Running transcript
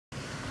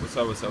What's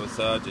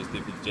up? Just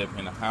did the Jeff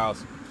in the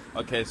house.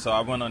 Okay, so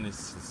I went on this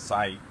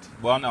site.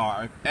 Well, no,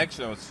 I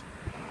was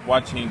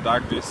watching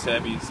Dr.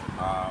 Sebi's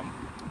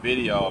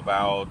video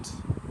about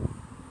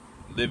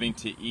living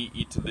to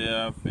eat to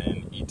live,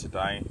 and eat to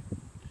die.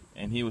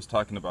 And he was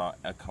talking about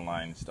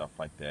alkaline and stuff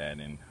like that,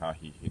 and how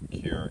he could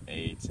cure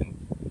AIDS.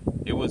 And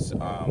it was,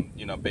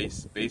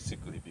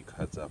 basically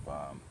because of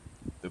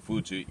the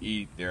foods you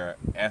eat, they're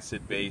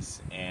acid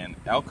based and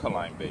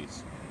alkaline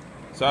based.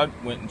 So I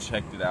went and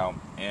checked it out,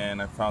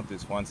 and I found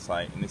this one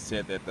site, and it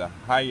said that the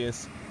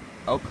highest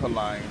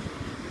alkaline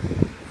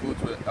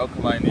foods with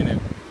alkaline in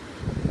it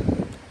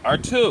are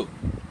two.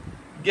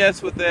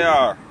 Guess what they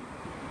are?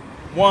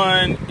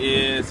 One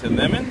is a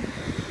lemon,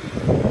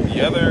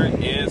 the other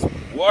is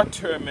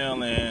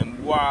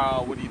watermelon.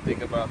 Wow, what do you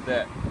think about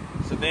that?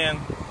 So then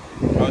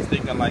I was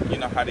thinking, like, you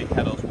know how they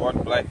had those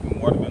black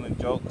watermelon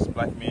jokes,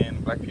 black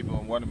people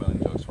and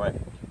watermelon jokes, right?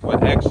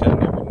 But actually I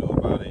never knew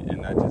about it,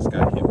 and I just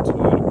got hip to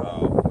it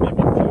about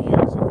maybe a few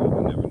years ago.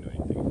 I never knew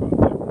anything about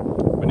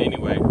that. But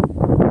anyway,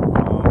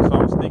 so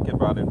I was thinking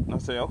about it, and I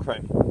said, okay,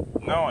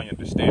 now I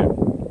understand.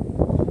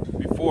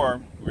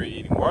 Before, we were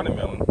eating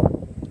watermelon,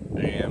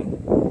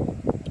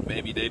 and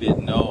maybe they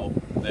didn't know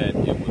that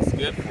it was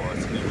good for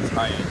us, and it was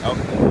high in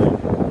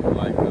alcohol,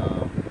 like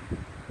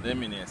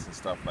lemonades and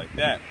stuff like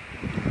that.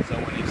 So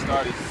when they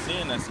started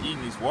seeing us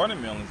eating these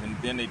watermelons, and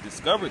then they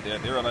discovered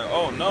that, they were like,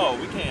 oh no,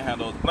 we can't have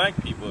those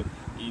black people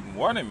eating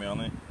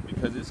watermelon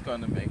because it's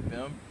going to make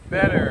them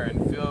better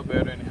and feel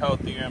better and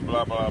healthier and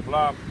blah blah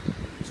blah.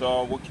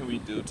 So what can we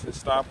do to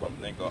stop them?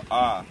 They go,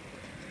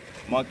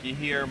 monkey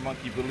here,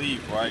 monkey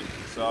believe, right?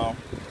 So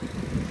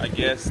I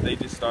guess they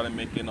just started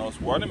making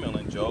those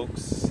watermelon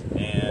jokes,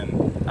 and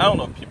I don't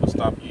know if people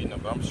stopped eating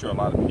them, but I'm sure a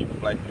lot of people,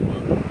 black people,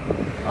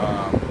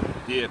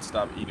 did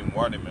stop eating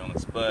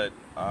watermelons. But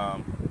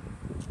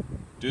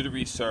do the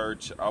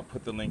research. I'll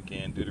put the link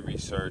in. Do the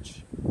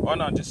research. Or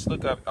no, just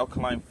look up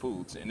alkaline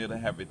foods, and it'll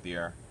have it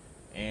there.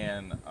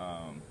 And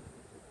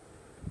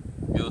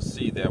you'll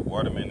see that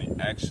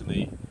watermelon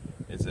actually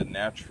is a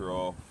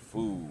natural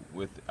food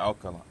with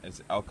alkaline.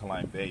 It's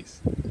alkaline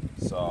based,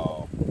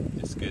 so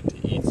it's good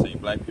to eat. So you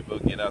black people,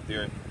 get out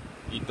there,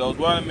 eat those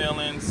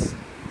watermelons.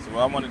 So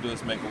what I want to do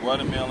is make a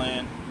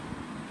watermelon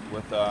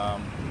with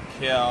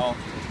kale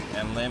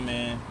and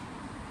lemon.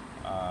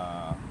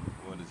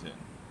 What is it?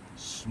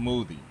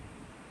 Smoothie.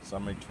 So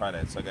I'm gonna try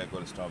that. So I gotta go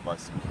to the store and buy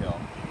some kale,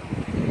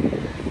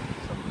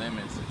 some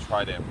lemons, to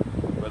try that.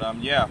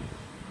 But yeah,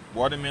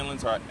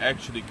 watermelons are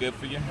actually good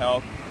for your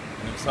health.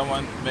 And if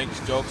someone makes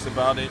jokes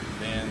about it,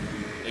 then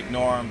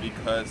ignore them,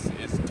 because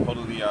it's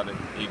totally out of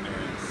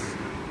ignorance.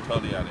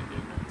 Totally out of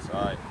ignorance.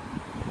 All right.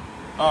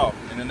 Oh,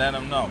 and then let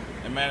them know.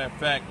 As a matter of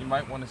fact, you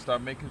might want to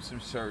start making some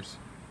shirts,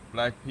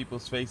 black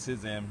people's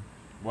faces and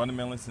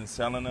watermelons, and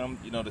selling them,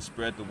 to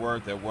spread the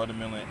word that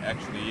watermelon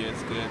actually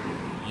is good.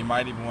 You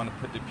might even want to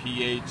put the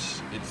pH,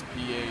 it's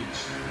pH,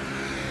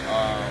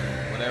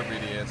 whatever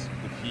it is,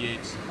 the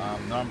pH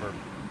number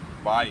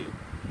by it.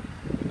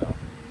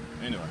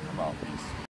 Anyway, I'm out. Peace.